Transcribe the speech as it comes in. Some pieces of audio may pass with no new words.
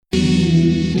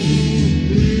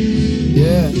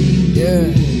Yeah.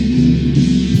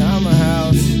 Common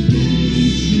house.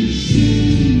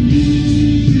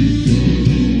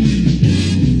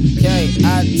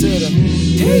 K.I. to the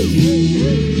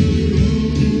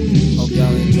Hope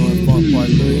y'all enjoying Funk Part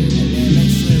 3. And then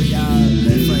make sure y'all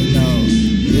let Frank know.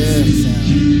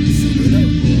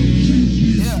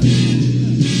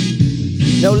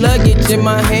 No luggage in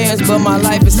my hands, but my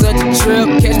life is such a trip.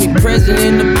 Catch me present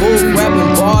in the booth,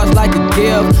 rapping bars like a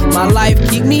gift. My life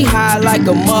keep me high like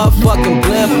a motherfucking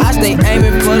blimp. I stay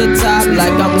aiming for the top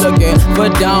like I'm looking for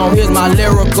dawn. Here's my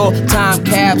lyrical time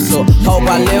capsule. Hope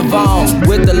I live on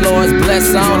with the Lord's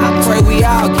bless on. I pray we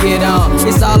all get on.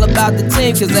 It's all about the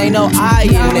team, cause ain't no I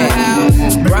in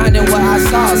that. Grinding what I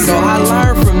saw, so I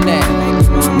learned from that.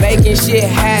 Making shit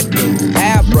happen,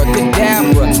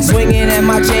 abracadabra. Swinging at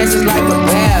my chances like a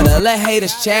batter. Let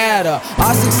haters chatter.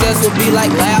 Our success will be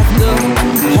like laughter.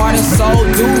 Heart and soul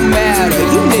do matter.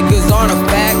 You niggas aren't a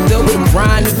factor. We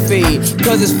grind and feed,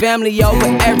 cause it's family over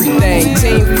everything.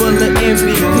 Team full of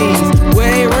MVPs.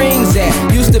 Where they rings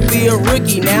at? Used to be a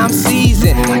rookie, now I'm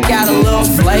seasoned. I got a little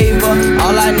flavor.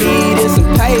 All I need is some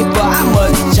paper. I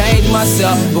must change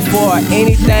myself before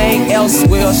anything else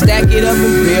will. Stack it up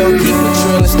and build. Keep it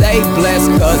true and stay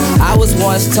blessed, cause I was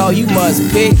once told you must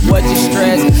pick what you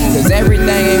stress, cause everything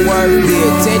ain't worth the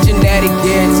attention that it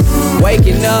gets.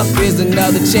 Waking up is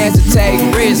another chance to take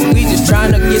risks. We just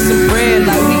trying to get some bread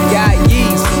like we got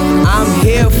yeast. I'm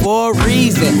here for a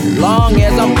reason. Long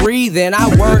as I'm breathing, I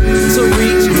work to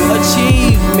reach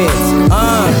achievements.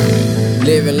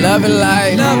 Living, loving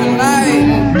life.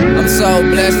 I'm so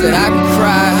blessed that I can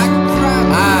cry.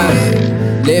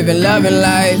 Living, loving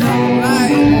life.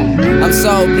 I'm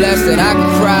so blessed that I can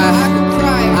cry.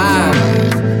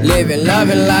 Living,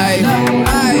 loving life.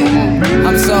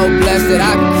 I'm so blessed that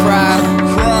I can cry.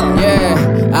 Yeah,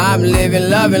 I'm living,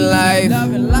 loving life.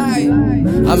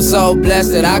 I'm so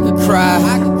blessed that I could cry.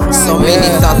 So many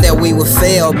thought that we would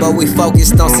fail, but we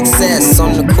focused on success.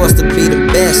 On the course to be the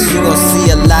best, you gon'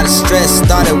 see a lot of stress.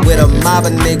 Started with a mob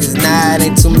of niggas, now it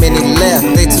ain't too many left.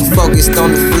 They too focused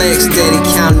on the flex, steady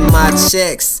counting my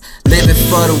checks. Living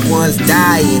for the ones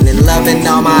dying and loving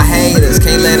all my haters.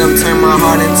 Can't let them turn my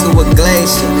heart into a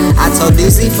glacier. I told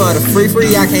DZ for the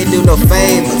free, I can't do no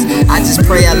favors. I just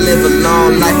pray I live a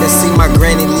long life and see my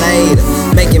granny later.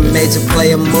 Making major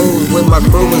player moves with my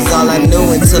crew was all I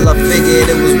knew, until I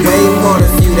figured it was way more than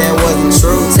few that wasn't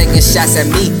true. Taking shots at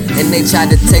me and they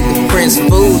tried to take the prince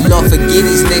food. Lord forgive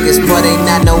these niggas, but they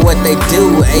not know what they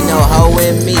do. Ain't no hoe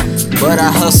in me, but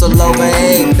I hustle over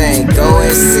everything. Go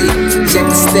and see, check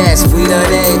the stats, we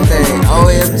done everything.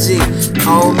 OMG,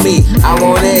 on me, I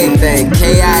want everything.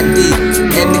 KID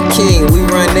and the king, we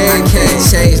run everything. I can't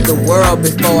change the world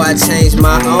before I change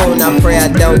my own. I pray I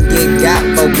don't get got,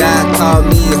 for God call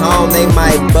me home. They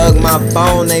might bug my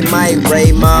phone, they might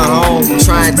raid my home.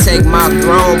 Try and take my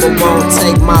throne, but won't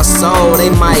take my soul. They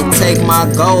might take my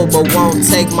goal, but won't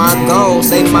take my goals.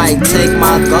 They might take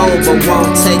my goal, but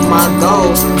won't take my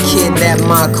goals. Kidnap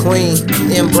my queen,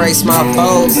 embrace my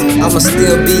foes. I'ma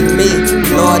still be me,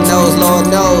 Lord knows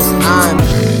I'm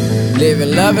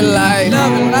living, loving life.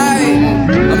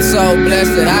 I'm so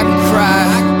blessed that I can cry.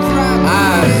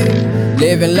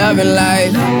 Living, loving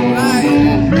life.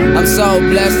 I'm so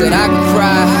blessed that I can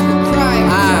cry.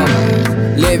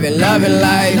 Living, loving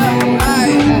life.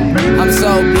 I'm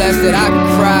so blessed that I can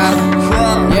cry.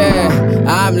 Yeah,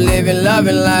 I'm living,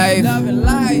 loving life.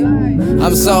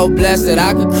 I'm so blessed that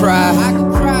I could cry.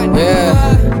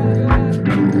 Yeah.